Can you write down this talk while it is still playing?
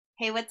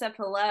Hey, what's up?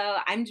 Hello,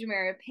 I'm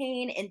Jemira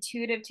Payne,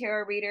 intuitive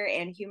tarot reader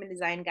and human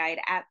design guide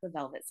at the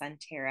Velvet Sun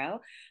Tarot,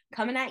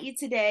 coming at you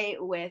today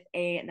with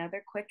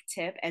another quick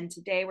tip. And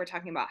today we're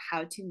talking about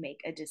how to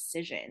make a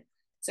decision.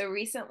 So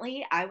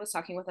recently I was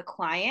talking with a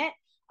client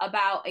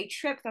about a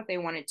trip that they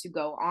wanted to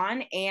go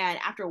on. And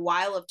after a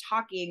while of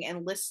talking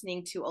and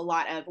listening to a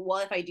lot of, well,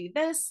 if I do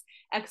this,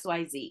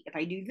 XYZ, if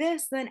I do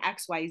this, then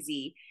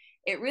XYZ,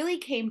 it really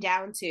came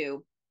down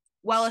to,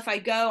 well, if I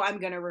go, I'm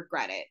going to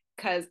regret it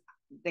because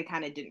they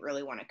kind of didn't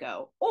really want to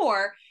go.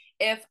 Or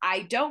if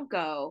I don't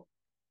go,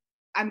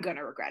 I'm going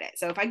to regret it.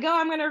 So if I go,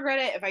 I'm going to regret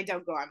it. If I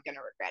don't go, I'm going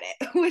to regret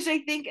it, which I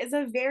think is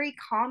a very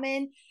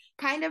common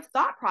kind of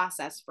thought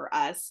process for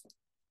us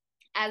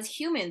as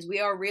humans.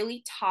 We are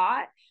really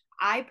taught.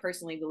 I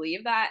personally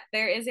believe that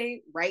there is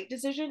a right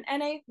decision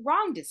and a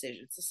wrong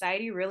decision.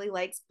 Society really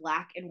likes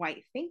black and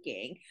white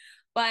thinking,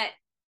 but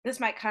this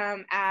might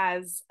come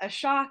as a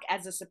shock,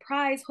 as a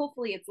surprise.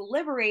 Hopefully, it's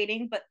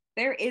liberating, but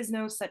there is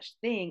no such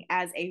thing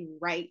as a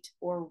right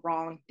or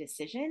wrong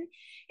decision.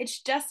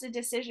 It's just a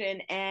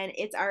decision, and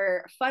it's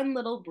our fun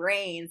little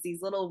brains,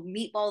 these little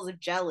meatballs of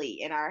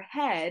jelly in our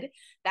head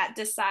that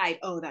decide,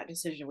 oh, that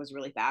decision was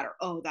really bad, or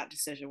oh, that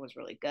decision was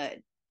really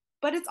good.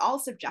 But it's all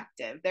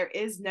subjective. There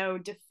is no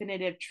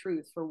definitive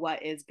truth for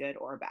what is good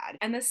or bad.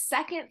 And the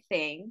second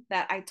thing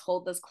that I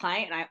told this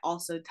client, and I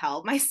also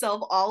tell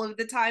myself all of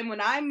the time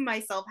when I'm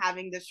myself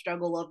having this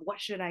struggle of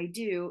what should I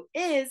do,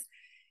 is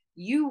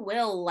you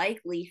will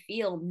likely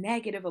feel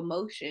negative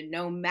emotion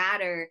no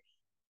matter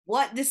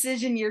what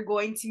decision you're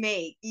going to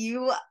make.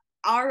 You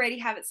already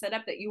have it set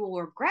up that you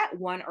will regret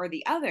one or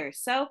the other.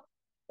 So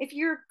if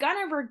you're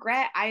gonna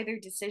regret either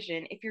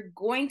decision, if you're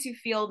going to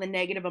feel the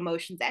negative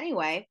emotions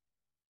anyway,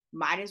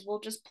 might as well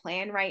just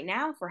plan right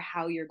now for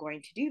how you're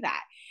going to do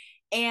that.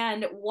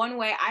 And one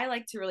way I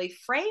like to really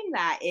frame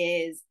that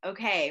is,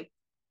 okay,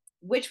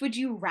 which would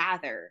you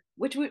rather?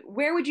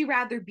 Where would you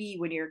rather be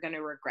when you're going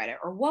to regret it?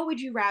 Or what would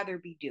you rather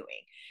be doing?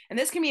 And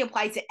this can be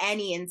applied to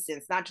any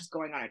instance, not just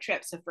going on a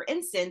trip. So for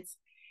instance,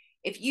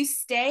 if you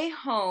stay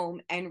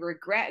home and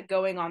regret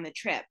going on the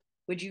trip,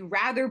 would you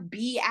rather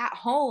be at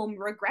home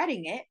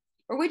regretting it?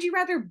 Or would you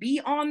rather be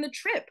on the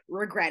trip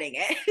regretting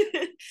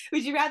it?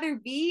 Would you rather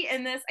be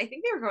in this? I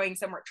think they were going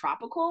somewhere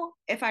tropical,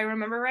 if I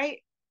remember right.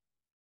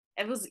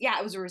 It was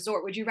a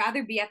resort. Would you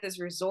rather be at this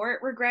resort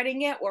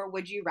regretting it, or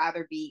would you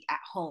rather be at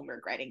home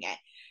regretting it?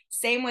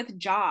 Same with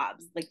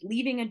jobs, like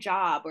leaving a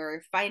job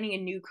or finding a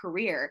new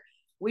career.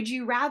 Would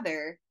you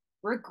rather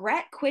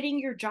regret quitting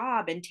your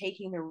job and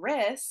taking the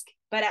risk,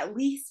 but at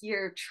least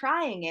you're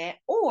trying it?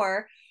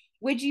 Or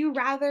would you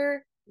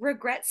rather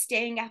regret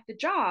staying at the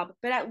job,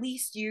 but at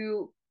least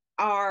you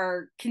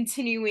are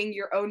continuing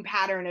your own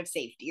pattern of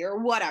safety or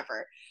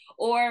whatever?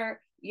 Or,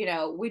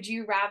 would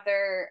you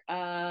rather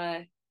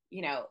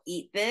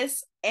eat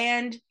this?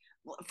 And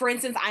for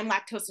instance, I'm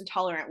lactose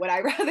intolerant. Would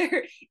I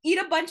rather eat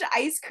a bunch of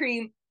ice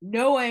cream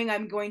knowing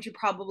I'm going to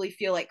probably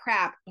feel like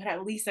crap, but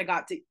at least I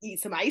got to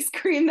eat some ice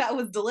cream that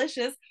was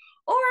delicious?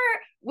 Or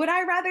would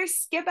I rather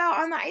skip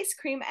out on the ice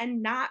cream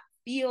and not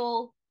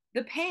feel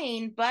the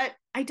pain, but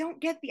I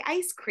don't get the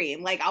ice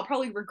cream? Like, I'll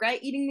probably regret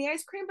eating the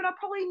ice cream, but I'll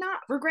probably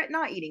not regret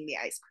not eating the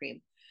ice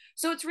cream.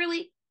 So it's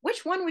really,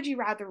 which one would you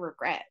rather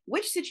regret?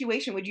 Which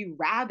situation would you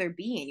rather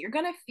be in? You're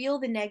going to feel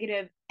the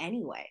negative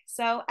anyway.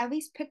 So at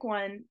least pick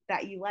one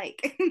that you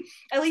like.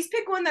 At least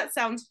pick one that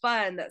sounds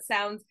fun,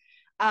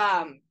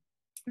 um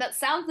that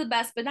sounds the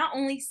best, but not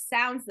only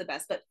sounds the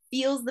best, but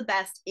feels the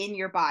best in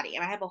your body.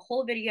 And I have a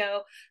whole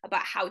video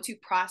about how to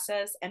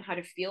process and how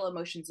to feel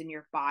emotions in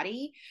your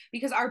body,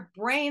 because our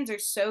brains are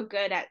so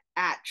good at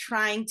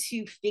trying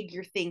to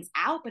figure things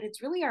out, but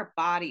it's really our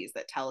bodies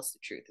that tell us the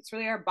truth. It's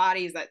really our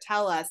bodies that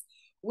tell us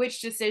which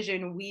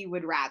decision we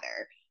would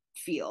rather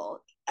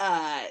feel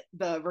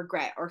the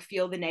regret or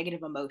feel the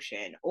negative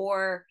emotion,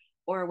 or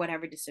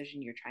whatever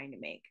decision you're trying to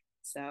make.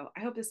 So I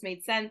hope this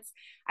made sense.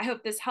 I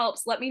hope this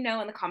helps. Let me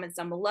know in the comments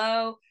down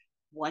below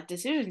what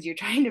decisions you're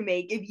trying to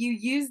make, if you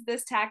use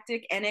this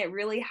tactic and it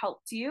really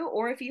helped you,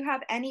 or if you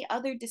have any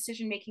other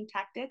decision making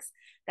tactics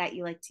that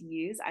you like to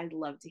use. I'd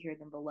love to hear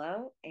them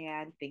below.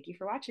 And thank you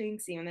for watching.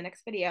 See you in the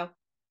next video.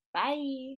 Bye.